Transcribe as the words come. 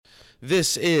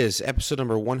This is episode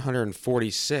number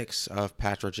 146 of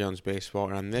Patrick Jones Baseball,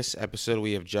 and on this episode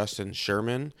we have Justin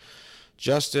Sherman.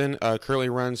 Justin currently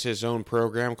runs his own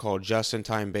program called Just in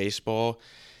Time Baseball.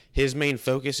 His main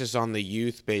focus is on the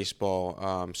youth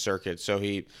baseball circuit, so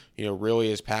he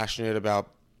really is passionate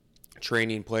about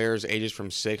training players ages from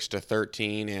 6 to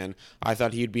 13, and I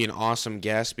thought he'd be an awesome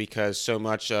guest because so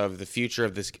much of the future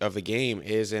of the game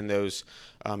is in those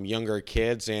younger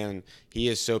kids, and he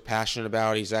is so passionate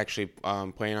about it. He's actually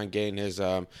planning on getting his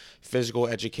physical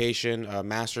education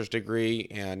master's degree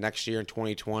next year in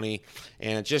 2020,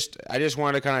 and I just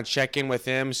wanted to kind of check in with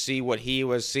him, see what he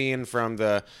was seeing from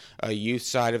the youth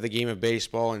side of the game of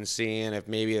baseball, and seeing if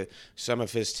maybe some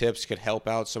of his tips could help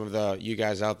out some of you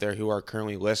guys out there who are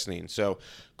currently listening. So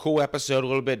cool episode, a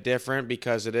little bit different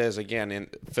because it is, again,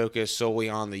 focused solely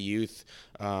on the youth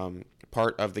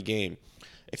part of the game.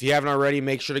 If you haven't already,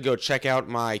 make sure to go check out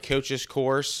my coaches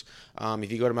course. If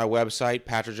you go to my website,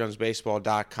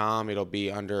 patrickjonesbaseball.com, it'll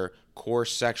be under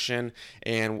course section.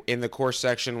 And in the course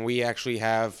section, we actually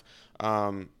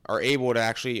are able to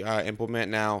actually implement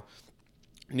now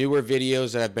newer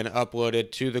videos that have been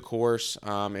uploaded to the course.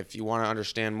 If you want to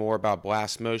understand more about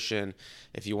blast motion,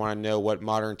 if you want to know what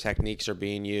modern techniques are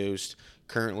being used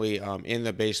currently in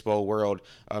the baseball world,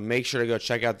 make sure to go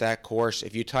check out that course.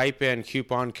 If you type in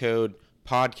coupon code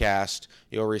podcast,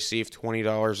 you'll receive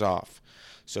 $20 off.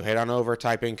 So head on over,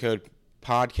 type in code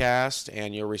podcast,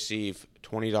 and you'll receive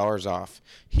 $20 off.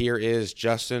 Here is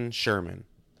Justin Sherman.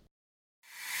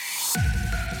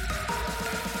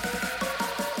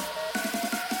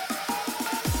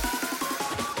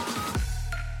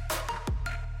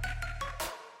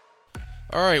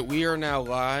 All right, we are now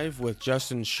live with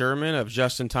Justin Sherman of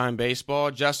Just in Time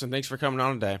Baseball. Justin, thanks for coming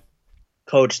on today.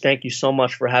 Coach, thank you so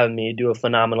much for having me. You do a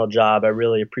phenomenal job. I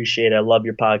really appreciate it. I love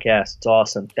your podcast. It's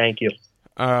awesome. Thank you.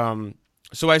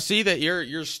 So I see that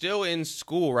you're still in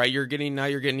school, right? You're getting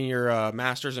your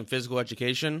master's in physical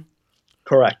education.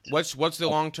 Correct. What's the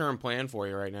long-term plan for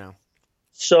you right now?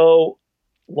 So,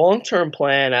 long-term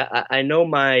plan, I know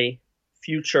my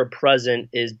future present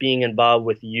is being involved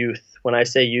with youth. When I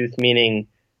say youth, meaning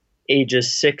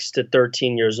ages 6 to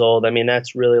 13 years old. I mean,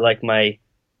 that's really like my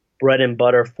bread and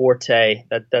butter forte.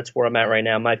 That's where I'm at right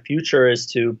now. My future is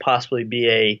to possibly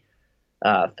be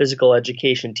a physical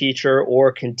education teacher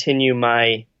or continue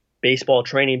my baseball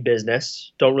training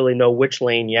business. Don't really know which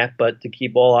lane yet, but to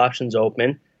keep all options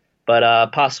open.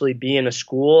 But possibly be in a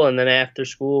school, and then after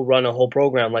school run a whole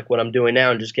program like what I'm doing now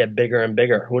and just get bigger and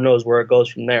bigger. Who knows where it goes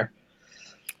from there.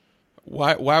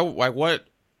 Why what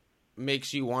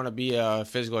makes you want to be a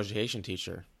physical education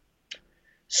teacher?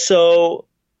 So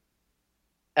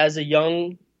as a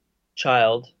young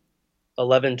child,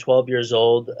 11, 12 years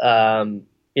old, I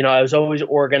was always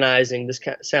organizing. This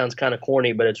sounds kind of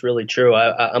corny, but it's really true.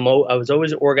 I was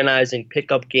always organizing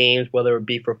pickup games, whether it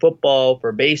be for football,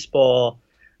 for baseball.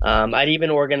 I'd even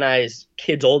organize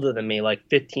kids older than me, like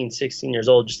 15, 16 years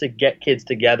old, just to get kids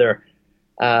together.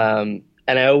 And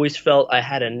I always felt I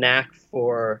had a knack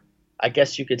for, I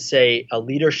guess you could say, a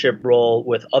leadership role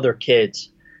with other kids.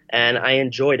 And I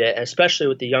enjoyed it, especially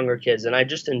with the younger kids. And I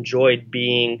just enjoyed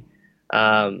being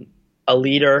a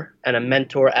leader and a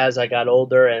mentor as I got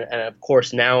older. And of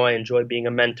course, now I enjoy being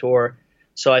a mentor.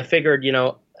 So I figured,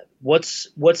 what's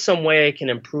some way I can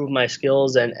improve my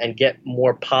skills and get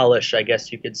more polish, I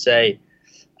guess you could say,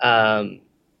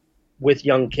 with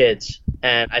young kids.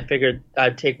 And I figured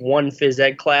I'd take one phys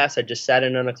ed class. I just sat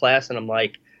in on a class, and I'm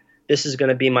like, this is going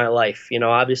to be my life.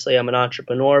 Obviously I'm an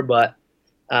entrepreneur, but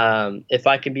if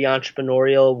I can be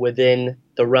entrepreneurial within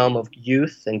the realm of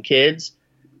youth and kids,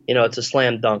 it's a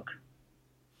slam dunk.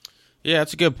 Yeah,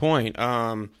 that's a good point.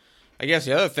 I guess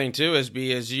the other thing too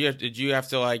did you have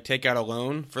to like take out a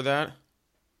loan for that?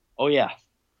 Oh yeah.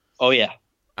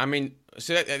 I mean,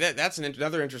 so that's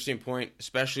another interesting point,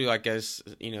 especially like as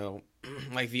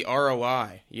like the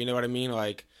ROI. You know what I mean?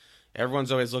 Like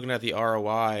everyone's always looking at the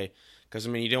ROI because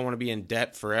you don't want to be in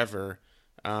debt forever.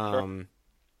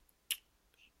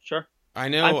 Sure. I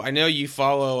know you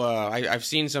follow. I've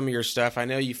seen some of your stuff. I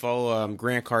know you follow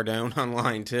Grant Cardone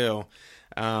online too,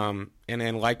 and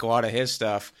then like a lot of his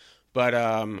stuff. But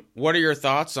what are your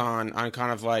thoughts on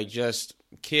kind of like just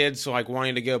kids like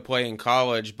wanting to go play in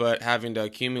college, but having to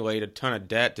accumulate a ton of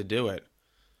debt to do it?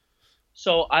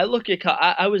 So I look at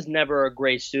I was never a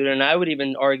great student. I would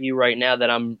even argue right now that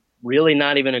I'm really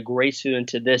not even a great student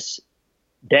to this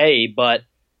day. But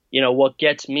what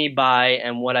gets me by,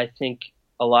 and what I think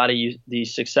a lot of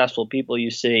these successful people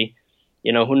you see,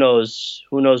 who knows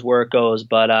where it goes.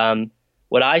 But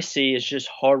what I see is just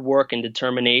hard work and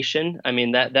determination. I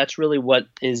mean, that's really what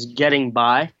is getting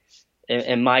by.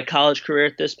 in my college career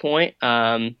at this point.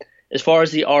 As far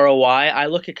as the ROI, I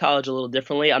look at college a little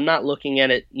differently. I'm not looking at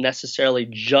it necessarily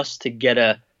just to get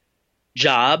a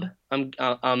job. I'm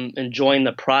enjoying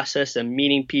the process and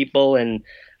meeting people, and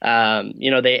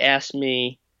they asked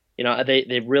me,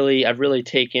 I've really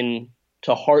taken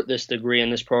to heart this degree in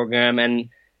this program, and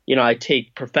I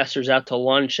take professors out to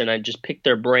lunch and I just pick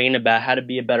their brain about how to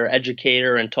be a better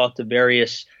educator and talk to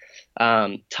various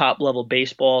top level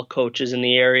baseball coaches in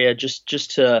the area,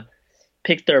 just to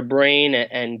pick their brain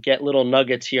and get little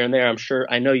nuggets here and there.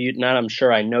 I know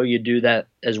you do that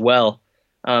as well.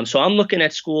 So I'm looking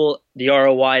at school, the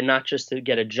ROI, not just to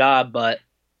get a job, but,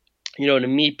 to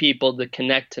meet people, to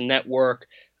connect, to network.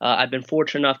 I've been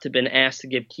fortunate enough to have been asked to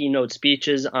give keynote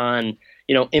speeches on,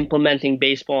 implementing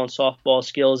baseball and softball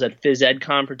skills at phys ed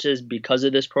conferences because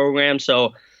of this program.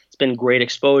 So it's been great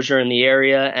exposure in the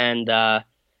area, and,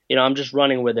 I'm just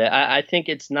running with it. I think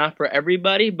it's not for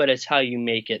everybody, but it's how you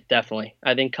make it, definitely.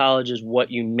 I think college is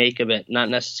what you make of it, not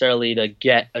necessarily to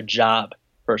get a job,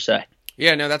 per se.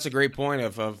 Yeah, no, that's a great point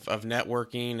of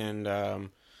networking and,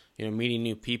 meeting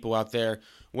new people out there.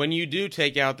 When you do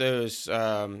take out those,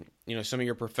 some of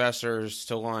your professors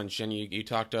to lunch and you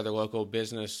talk to other local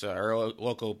business or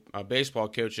local baseball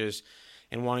coaches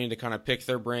and wanting to kind of pick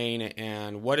their brain,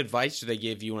 and what advice do they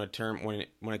give you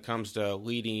when it comes to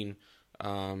leading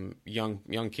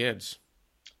young kids?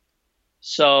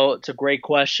 So it's a great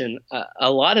question.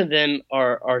 A lot of them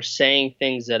are saying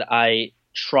things that I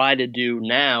try to do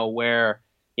now, where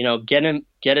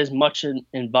get as much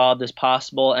involved as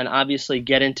possible, and obviously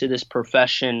get into this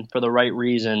profession for the right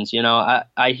reasons.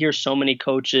 I hear so many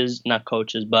not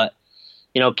coaches, but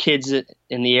kids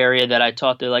in the area that I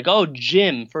taught, they're like, "Oh,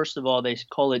 gym." First of all, they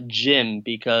call it gym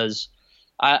because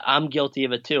I'm guilty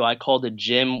of it too. I called it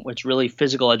gym, which really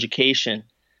physical education.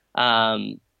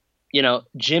 Gym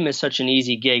is such an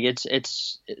easy gig.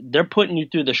 They're putting you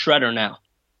through the shredder now.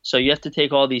 So you have to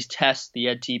take all these tests, the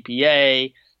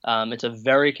EdTPA. It's a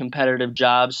very competitive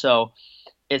job. So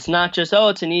it's not just,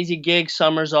 it's an easy gig,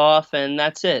 summer's off, and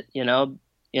that's it,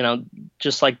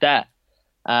 just like that.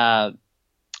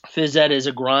 Phys ed is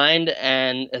a grind,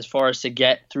 and as far as to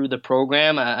get through the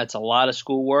program, it's a lot of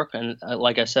schoolwork. And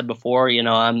like I said before,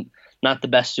 I'm not the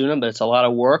best student, but it's a lot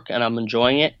of work, and I'm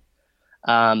enjoying it.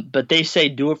 But they say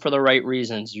do it for the right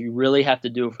reasons. You really have to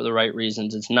do it for the right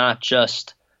reasons. It's not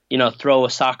just, throw a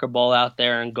soccer ball out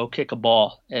there and go kick a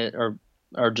ball, or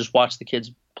just watch the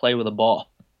kids play with a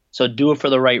ball. So do it for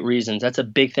the right reasons. That's a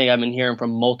big thing I've been hearing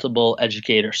from multiple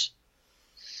educators.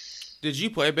 Did you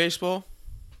play baseball?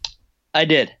 I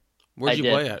did. Where'd you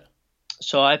play at?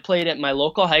 So I played at my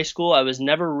local high school. I was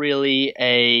never really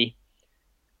a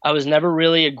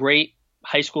great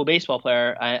high school baseball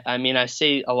player. I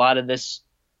say a lot of this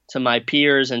to my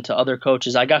peers and to other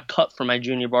coaches. I got cut from my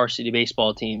junior varsity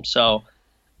baseball team. So,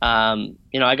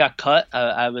 I got cut.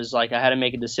 I was like, I had to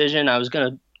make a decision. I was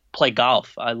going to play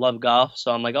golf. I love golf.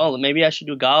 So I'm like, maybe I should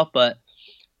do golf. But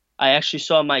I actually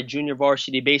saw my junior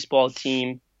varsity baseball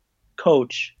team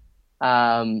coach,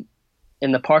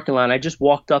 in the parking lot. I just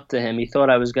walked up to him. He thought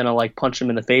I was going to punch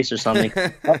him in the face or something.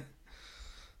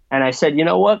 And I said, "You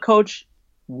know what, coach?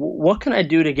 What can I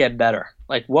do to get better?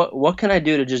 What can I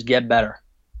do to just get better?"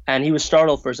 And he was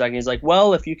startled for a second. He's like,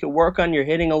 "Well, if you could work on your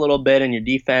hitting a little bit and your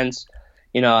defense,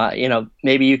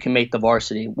 maybe you can make the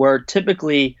varsity." Where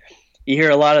typically you hear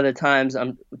a lot of the times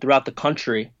throughout the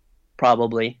country,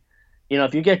 probably,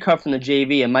 if you get cut from the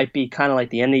JV, it might be kind of like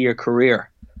the end of your career.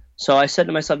 So I said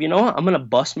to myself, you know what? I'm going to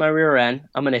bust my rear end.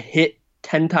 I'm going to hit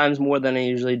 10 times more than I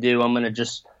usually do. I'm going to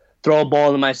just throw a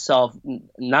ball to myself,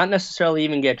 not necessarily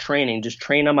even get training, just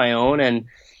train on my own. And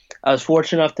I was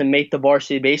fortunate enough to make the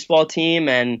varsity baseball team,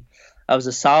 and I was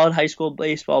a solid high school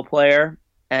baseball player,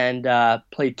 and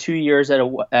played 2 years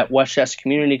at Westchester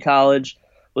Community College,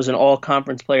 was an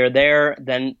all-conference player there,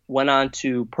 then went on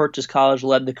to Purchase College,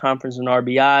 led the conference in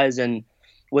RBIs, and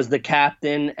was the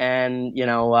captain, and,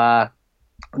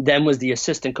 then was the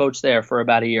assistant coach there for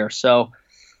about a year. So,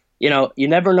 you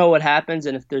never know what happens.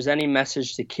 And if there's any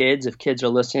message to kids, if kids are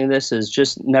listening to this, is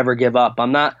just never give up.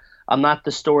 I'm not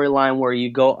the storyline where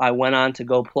I went on to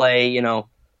go play,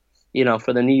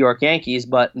 for the New York Yankees,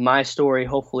 but my story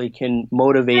hopefully can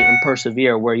motivate and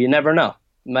persevere, where you never know.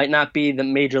 It might not be the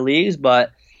major leagues,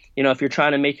 but, if you're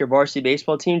trying to make your varsity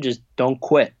baseball team, just don't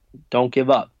quit. Don't give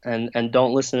up, and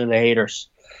don't listen to the haters.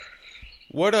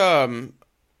 What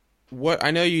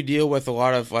I know you deal with a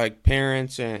lot of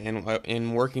parents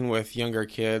and working with younger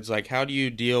kids. How do you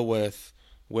deal with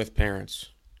parents?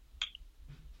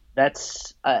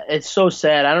 That's it's so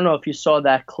sad. I don't know if you saw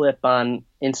that clip on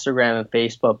Instagram and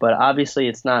Facebook, but obviously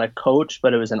it's not a coach,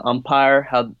 but it was an umpire.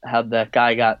 How that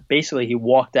guy got basically he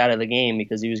walked out of the game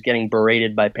because he was getting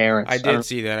berated by parents. I did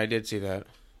see that. I did see that.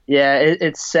 Yeah,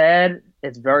 it's sad.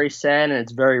 It's very sad and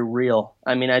it's very real.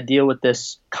 I mean, I deal with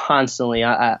this constantly.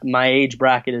 My age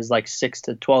bracket is like 6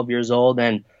 to 12 years old,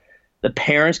 and the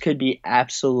parents could be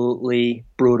absolutely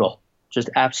brutal, just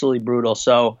absolutely brutal.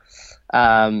 So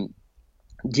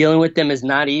dealing with them is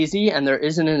not easy, and there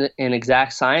isn't an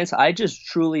exact science. I just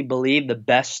truly believe the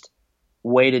best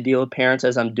way to deal with parents,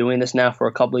 as I'm doing this now for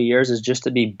a couple of years, is just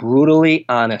to be brutally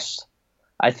honest.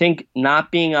 I think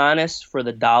not being honest for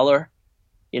the dollar,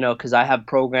 because I have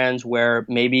programs where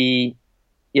maybe,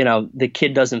 the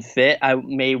kid doesn't fit. I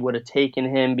may would have taken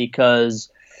him because,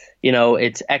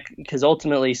 it's because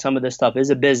ultimately some of this stuff is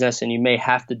a business and you may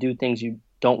have to do things you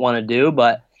don't want to do.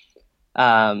 But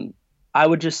I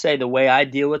would just say the way I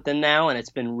deal with them now, and it's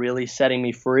been really setting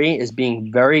me free, is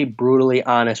being very brutally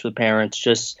honest with parents.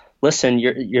 Just listen,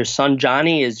 your son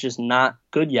Johnny is just not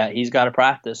good yet. He's got to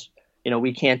practice.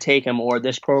 We can't take him, or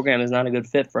this program is not a good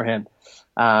fit for him.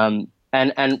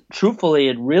 And truthfully,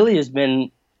 it really has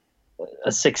been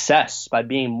a success by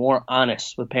being more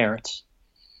honest with parents.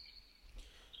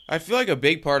 I feel like a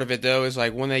big part of it, though, is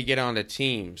like when they get onto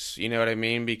teams. You know what I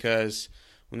mean? Because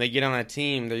when they get on a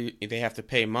team, they have to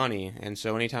pay money. And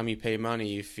so anytime you pay money,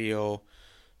 you feel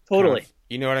Totally.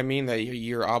 you know what I mean? That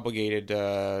you're obligated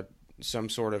to some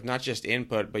sort of, not just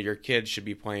input, but your kids should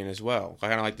be playing as well.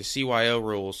 Kind of like the CYO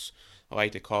rules, I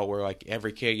like to call, where like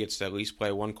every kid gets to at least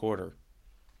play one quarter.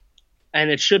 And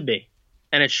it should be.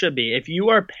 If you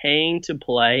are paying to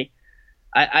play,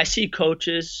 I see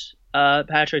coaches,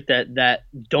 Patrick, that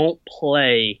don't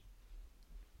play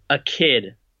a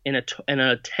kid in a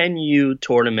 10U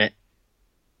tournament,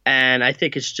 and I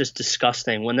think it's just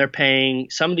disgusting when they're paying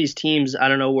some of these teams. I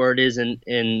don't know where it is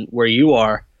in where you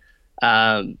are.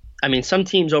 I mean, some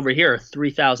teams over here are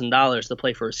 $3,000 to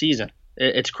play for a season.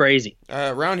 It's crazy.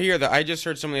 Around here, I just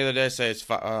heard someone the other day say it's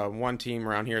one team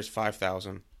around here is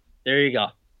 5,000. There you go.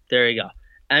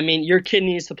 I mean, your kid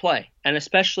needs to play, and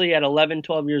especially at 11,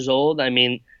 12 years old. I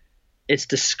mean, it's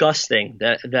disgusting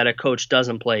that a coach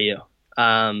doesn't play you.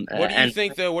 What do you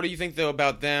think, though? What do you think, though,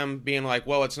 about them being like,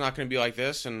 well, it's not going to be like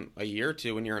this in a year or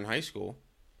two when you're in high school?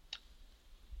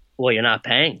 Well, you're not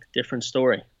paying. Different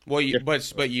story. Well,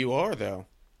 but you are, though.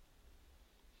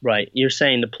 Right. You're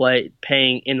saying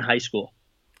paying in high school.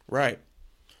 Right.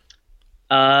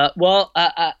 Well,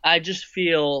 I just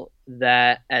feel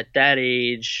that at that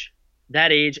age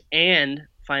and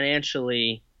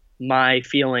financially, my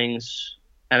feelings,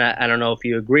 and I don't know if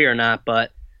you agree or not,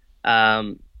 but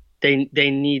they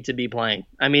need to be playing.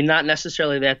 I mean, not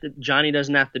necessarily that Johnny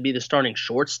doesn't have to be the starting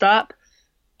shortstop,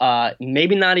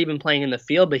 maybe not even playing in the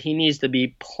field, but he needs to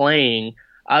be playing.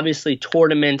 Obviously,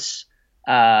 tournaments,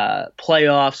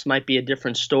 playoffs might be a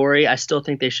different story. I still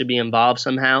think they should be involved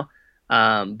somehow.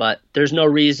 But there's no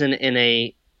reason in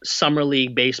a summer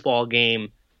league baseball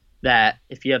game that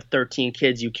if you have 13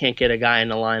 kids, you can't get a guy in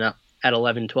the lineup at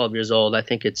 11, 12 years old. I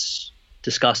think it's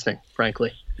disgusting,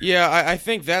 frankly. Yeah, I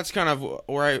think that's kind of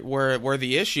where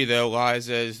the issue, though, lies,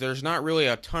 is there's not really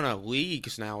a ton of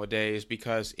leagues nowadays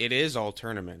because it is all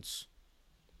tournaments.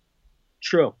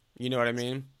 True. You know what I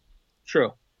mean?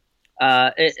 True.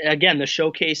 Again, the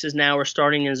showcases now are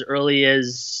starting as early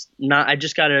as I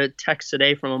just got a text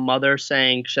today from a mother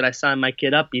saying, should I sign my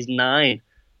kid up? He's 9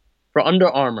 for Under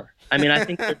Armour. I mean, I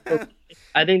think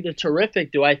they're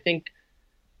terrific. Do I think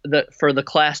that for the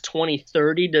class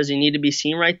 2030, does he need to be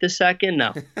seen right this second?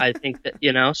 No, I think that,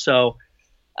 so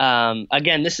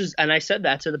again, and I said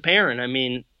that to the parent. I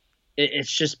mean,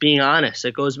 it's just being honest.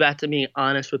 It goes back to being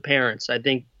honest with parents. I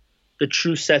think the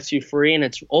truth sets you free, and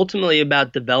it's ultimately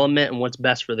about development and what's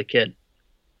best for the kid.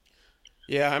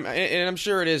 Yeah, and I'm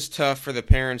sure it is tough for the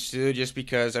parents too, just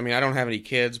because, I mean, I don't have any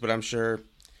kids, but I'm sure,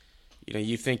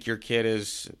 you think your kid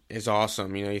is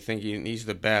awesome. You think he's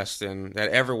the best, and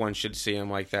that everyone should see him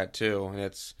like that too. And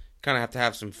it's kind of have to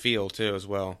have some feel too as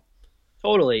well.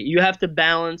 Totally. You have to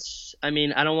balance. I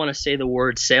mean, I don't want to say the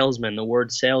word salesman. The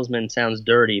word salesman sounds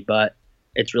dirty, but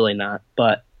it's really not.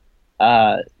 But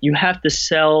you have to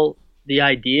sell the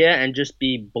idea and just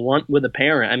be blunt with a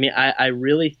parent. I mean, I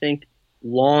really think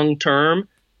long term,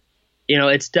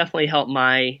 it's definitely helped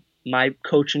my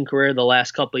coaching career the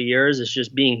last couple of years, is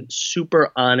just being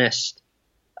super honest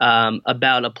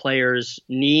about a player's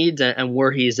needs and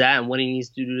where he's at and what he needs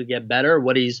to do to get better,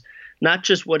 what he's not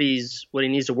just what he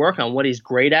needs to work on, what he's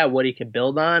great at, what he can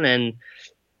build on, and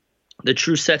the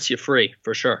truth sets you free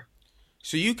for sure.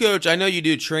 So you coach, I know you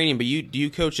do training, but do you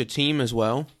coach a team as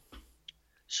well?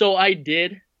 So I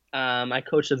did. I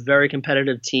coached a very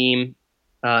competitive team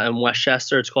in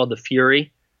Westchester. It's called the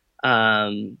Fury.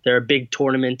 They're a big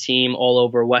tournament team all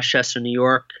over Westchester, New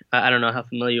York. I don't know how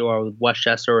familiar you are with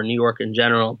Westchester or New York in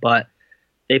general, but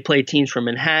they play teams from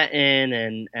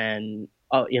Manhattan and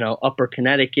Upper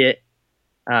Connecticut.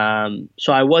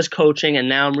 So I was coaching, and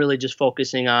now I'm really just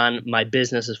focusing on my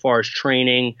business as far as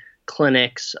training,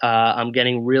 clinics. I'm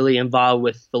getting really involved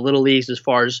with the little leagues as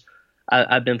far as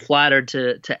I've been flattered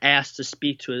to ask to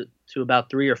speak to about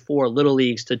 3 or 4 little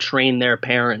leagues to train their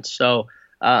parents. So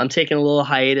I'm taking a little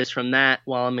hiatus from that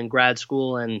while I'm in grad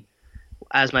school and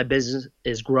as my business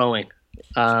is growing.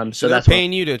 So that's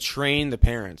paying you to train the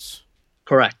parents.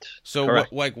 Correct. So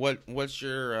Correct. What's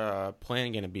your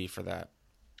plan going to be for that?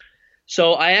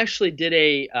 So I actually did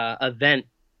a event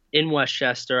in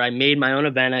Westchester. I made my own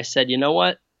event. I said, you know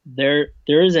what? There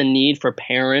is a need for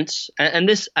parents, and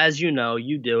this, as you know,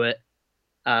 you do it.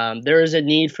 There is a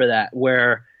need for that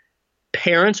where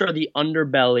parents are the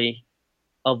underbelly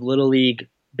of Little League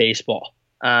baseball.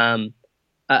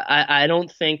 I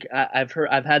don't think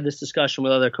I've had this discussion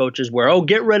with other coaches where,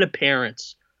 get rid of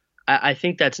parents. I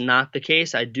think that's not the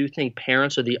case. I do think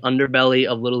parents are the underbelly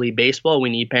of Little League baseball. We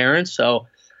need parents. So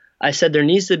I said there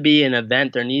needs to be an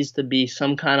event. There needs to be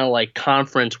some kind of like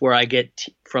conference where I get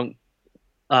from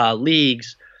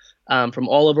leagues from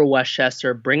all over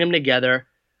Westchester, bring them together.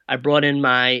 I brought in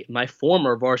my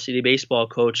former varsity baseball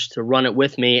coach to run it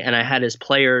with me, and I had his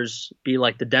players be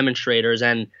like the demonstrators.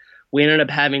 And we ended up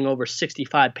having over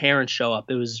 65 parents show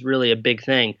up. It was really a big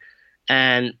thing.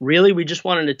 And really, we just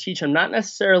wanted to teach them not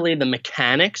necessarily the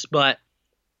mechanics, but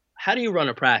how do you run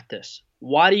a practice?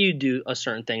 Why do you do a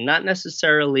certain thing? Not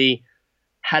necessarily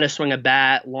how to swing a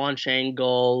bat, launch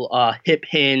angle, hip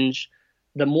hinge,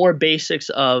 the more basics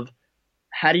of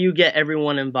how do you get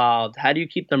everyone involved? How do you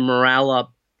keep the morale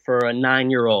up for a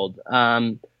 9-year-old?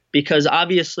 Because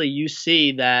obviously you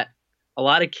see that a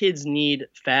lot of kids need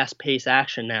fast-paced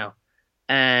action now.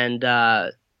 And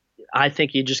I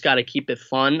think you just got to keep it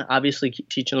fun. Obviously, keep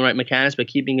teaching the right mechanics, but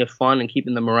keeping it fun and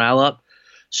keeping the morale up.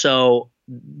 So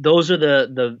those are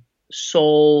the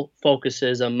sole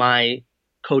focuses of my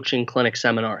coaching clinic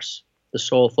seminars, the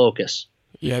sole focus.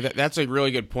 Yeah, that's a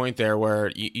really good point there where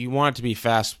you want it to be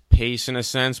fast-paced in a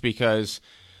sense because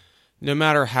no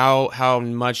matter how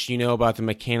much you know about the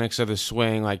mechanics of the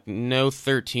swing, like no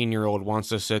 13-year-old wants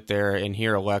to sit there and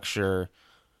hear a lecture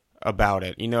about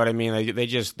it. You know what I mean? They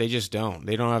just don't.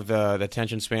 They don't have the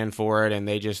attention span for it, and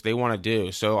they want to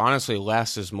do. So honestly,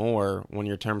 less is more when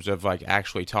you're in terms of like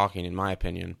actually talking, in my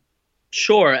opinion.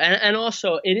 Sure. And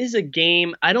also it is a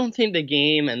game. I don't think the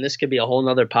game, and this could be a whole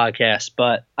nother podcast,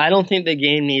 but I don't think the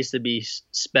game needs to be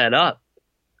sped up.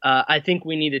 I think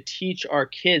we need to teach our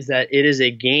kids that it is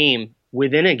a game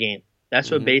within a game.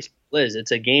 That's what baseball is.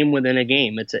 It's a game within a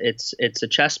game. It's a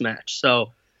chess match.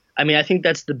 So, I mean, I think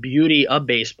that's the beauty of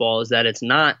baseball is that it's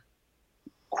not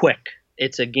quick.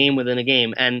 It's a game within a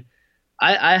game. And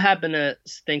I happen to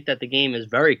think that the game is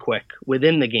very quick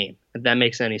within the game, if that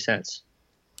makes any sense.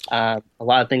 A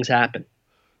lot of things happen.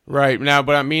 Right. Now,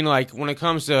 but I mean, like, when it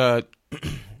comes to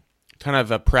kind of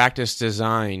a practice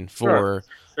design for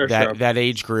that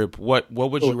age group, what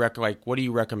would you what do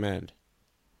you recommend?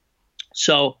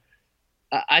 So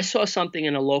I saw something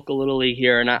in a local Little League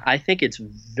here, and I think it's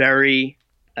very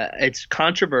it's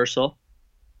controversial,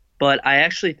 but I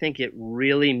actually think it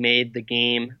really made the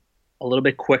game a little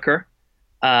bit quicker.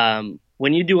 When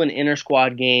you do an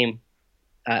inter-squad game,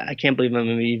 I can't believe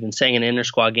I'm even saying an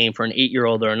inter-squad game for an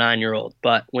 8-year-old or a 9-year-old,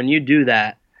 but when you do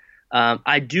that,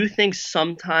 I do think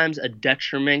sometimes a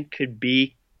detriment could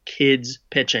be kids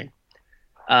pitching.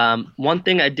 One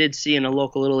thing I did see in a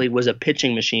local Little League was a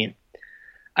pitching machine.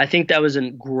 I think that was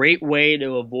a great way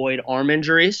to avoid arm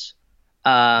injuries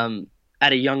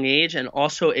at a young age, and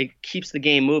also it keeps the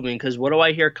game moving because what do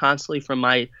I hear constantly from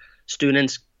my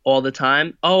students all the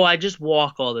time? Oh, I just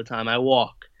walk all the time. I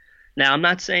walk. Now, I'm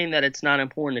not saying that it's not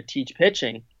important to teach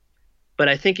pitching, but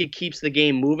I think it keeps the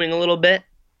game moving a little bit.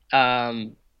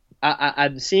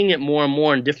 I'm seeing it more and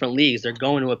more in different leagues. They're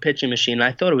going to a pitching machine. And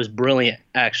I thought it was brilliant,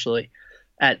 actually,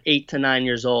 at 8 to 9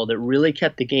 years old. It really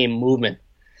kept the game moving.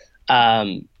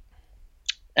 And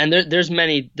there's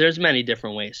many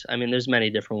different ways. I mean, there's many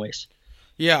different ways.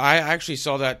 Yeah, I actually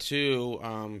saw that too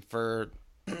for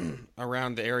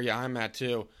around the area I'm at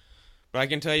too. But I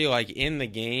can tell you, like, in the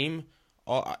game,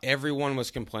 everyone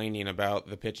was complaining about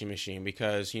the pitching machine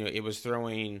because, it was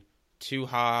throwing too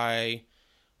high.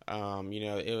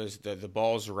 It was the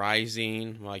ball's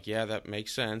rising. I'm like, yeah, that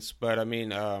makes sense. But I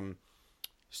mean,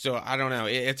 so I don't know.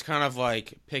 It's kind of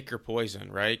like pick your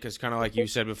poison, right? Because kind of like you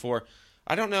said before,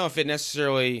 I don't know if it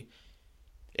necessarily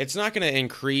It's not going to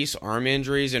increase arm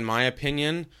injuries, in my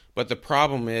opinion. But the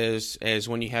problem is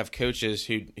when you have coaches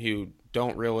who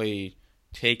don't really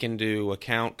take into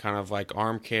account kind of like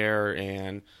arm care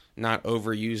and not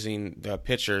overusing the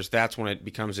pitchers, that's when it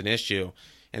becomes an issue.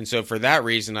 And so for that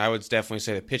reason, I would definitely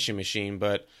say the pitching machine.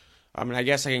 But I mean, I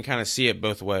guess I can kind of see it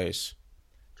both ways.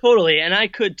 Totally, and I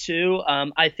could too.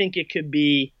 I think it could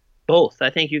be both. I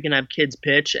think you can have kids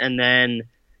pitch, and then,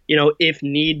 if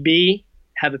need be,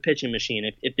 have a pitching machine.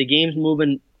 If the game's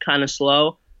moving kind of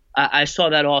slow, I saw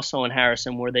that also in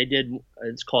Harrison where they did.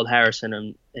 It's called Harrison,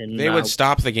 and They would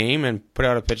stop the game and put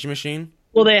out a pitching machine.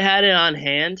 well, they had it on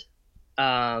hand.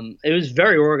 It was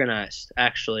very organized,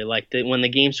 actually. Like when the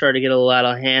game started to get a little out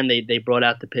of hand, they brought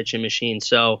out the pitching machine.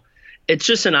 So it's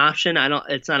just an option.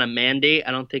 It's not a mandate.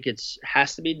 I don't think it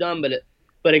has to be done.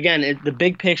 But again, the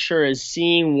big picture is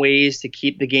seeing ways to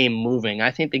keep the game moving.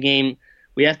 I think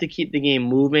we have to keep the game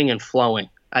moving and flowing.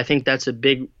 I think that's a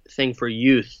big thing for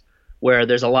youth, where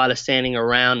there's a lot of standing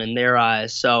around in their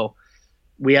eyes. So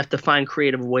we have to find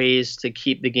creative ways to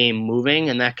keep the game moving,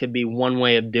 and that could be one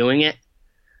way of doing it.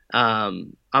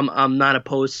 I'm not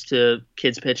opposed to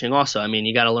kids pitching also. I mean,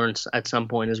 you got to learn at some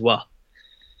point as well.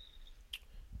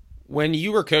 When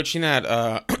you were coaching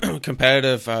that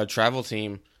competitive travel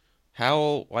team,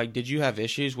 how did you have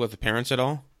issues with the parents at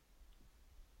all?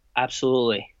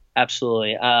 Absolutely.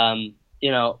 Absolutely.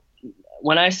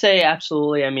 When I say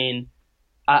absolutely, I mean,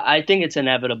 I think it's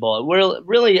inevitable. We're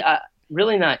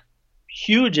really not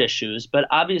huge issues, but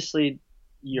obviously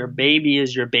your baby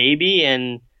is your baby,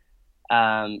 and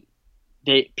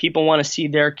people want to see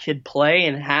their kid play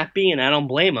and happy, and I don't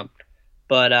blame them.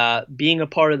 But being a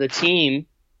part of the team,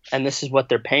 and this is what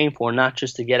they're paying for, not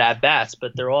just to get at bats,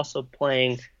 but they're also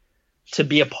playing to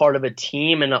be a part of a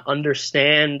team and to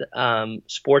understand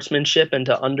sportsmanship, and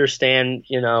to understand,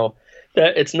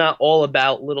 that it's not all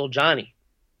about little Johnny.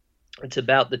 It's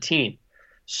about the team.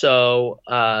 So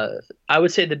I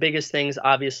would say the biggest things,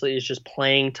 obviously, is just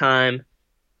playing time,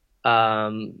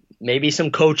 maybe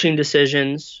some coaching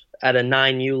decisions at a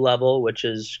 9U level, which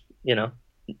is,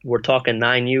 we're talking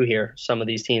 9U here, some of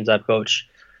these teams I've coached.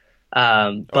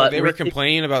 But they were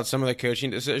complaining about some of the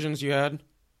coaching decisions you had?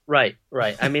 Right.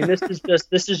 I mean, this is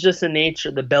just the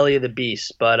nature, the belly of the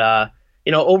beast. But,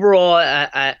 overall,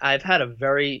 I've had a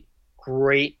very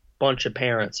great bunch of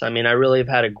parents. I mean, I really have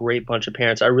had a great bunch of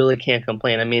parents. I really can't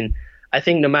complain. I mean, I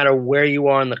think no matter where you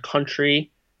are in the country,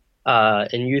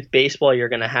 in youth baseball, you're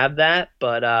going to have that.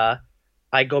 But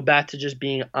I go back to just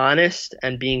being honest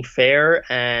and being fair.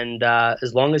 And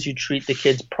as long as you treat the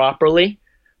kids properly,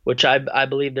 which I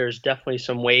believe there's definitely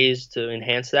some ways to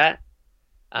enhance that,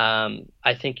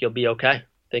 I think you'll be okay. I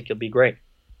think you'll be great.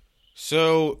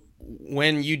 So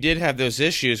when you did have those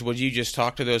issues, would you just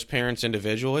talk to those parents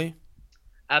individually?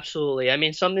 Absolutely. I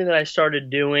mean, something that I started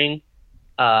doing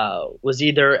was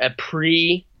either a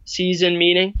pre-season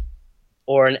meeting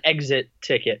or an exit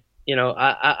ticket.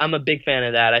 I'm a big fan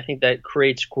of that. I think that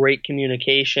creates great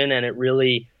communication, and it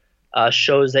really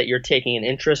shows that you're taking an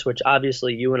interest, which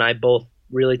obviously you and I both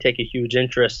really take a huge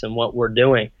interest in what we're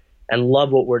doing and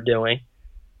love what we're doing.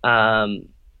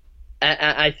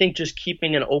 I think just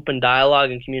keeping an open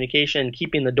dialogue and communication, and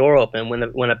keeping the door open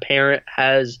when a parent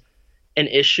has an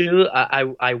issue,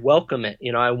 I welcome it.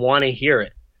 I want to hear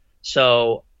it.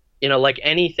 So, like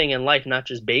anything in life, not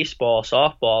just baseball,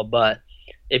 softball, but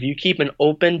if you keep an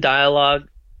open dialogue,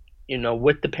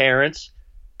 with the parents,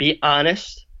 be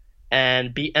honest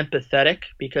and be empathetic,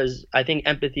 because I think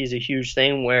empathy is a huge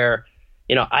thing where,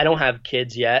 I don't have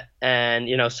kids yet. And,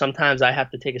 sometimes I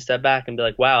have to take a step back and be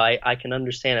like, wow, I can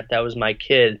understand if that was my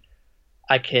kid.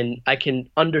 I can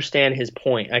understand his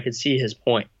point. I can see his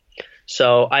point.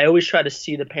 So I always try to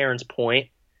see the parent's point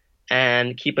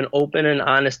and keep an open and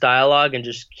honest dialogue, and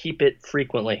just keep it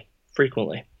frequently.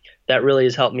 That really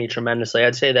has helped me tremendously.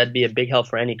 I'd say that'd be a big help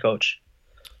for any coach.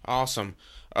 Awesome.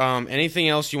 Anything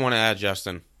else you want to add,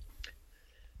 Justin?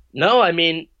 No, I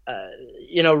mean,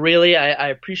 really, I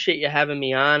appreciate you having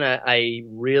me on. I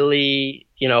really,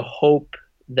 hope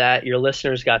that your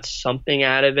listeners got something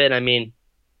out of it. I mean,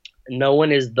 no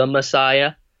one is the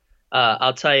Messiah.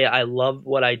 I'll tell you, I love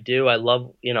what I do. I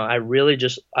love,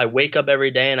 I wake up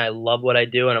every day and I love what I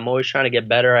do, and I'm always trying to get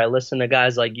better. I listen to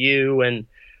guys like you, and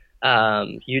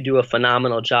you do a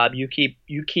phenomenal job. You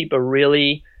keep a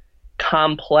really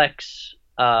complex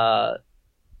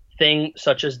thing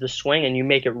such as the swing, and you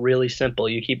make it really simple.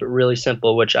 You keep it really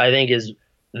simple, which I think is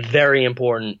very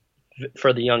important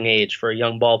for the young age, for a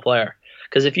young ball player.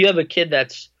 Because if you have a kid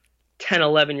that's 10,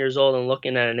 11 years old and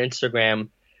looking at an Instagram,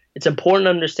 it's important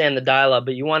to understand the dialogue,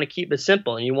 but you want to keep it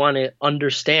simple, and you want to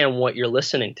understand what you're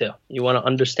listening to. You want to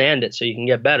understand it so you can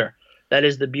get better. that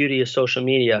is the beauty of social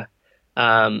media.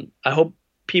 I hope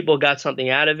people got something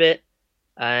out of it,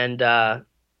 and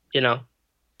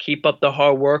keep up the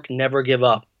hard work. Never give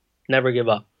up. Never give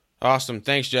up. Awesome.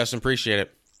 Thanks, Justin. Appreciate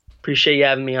it. Appreciate you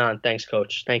having me on. Thanks,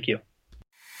 Coach. Thank you.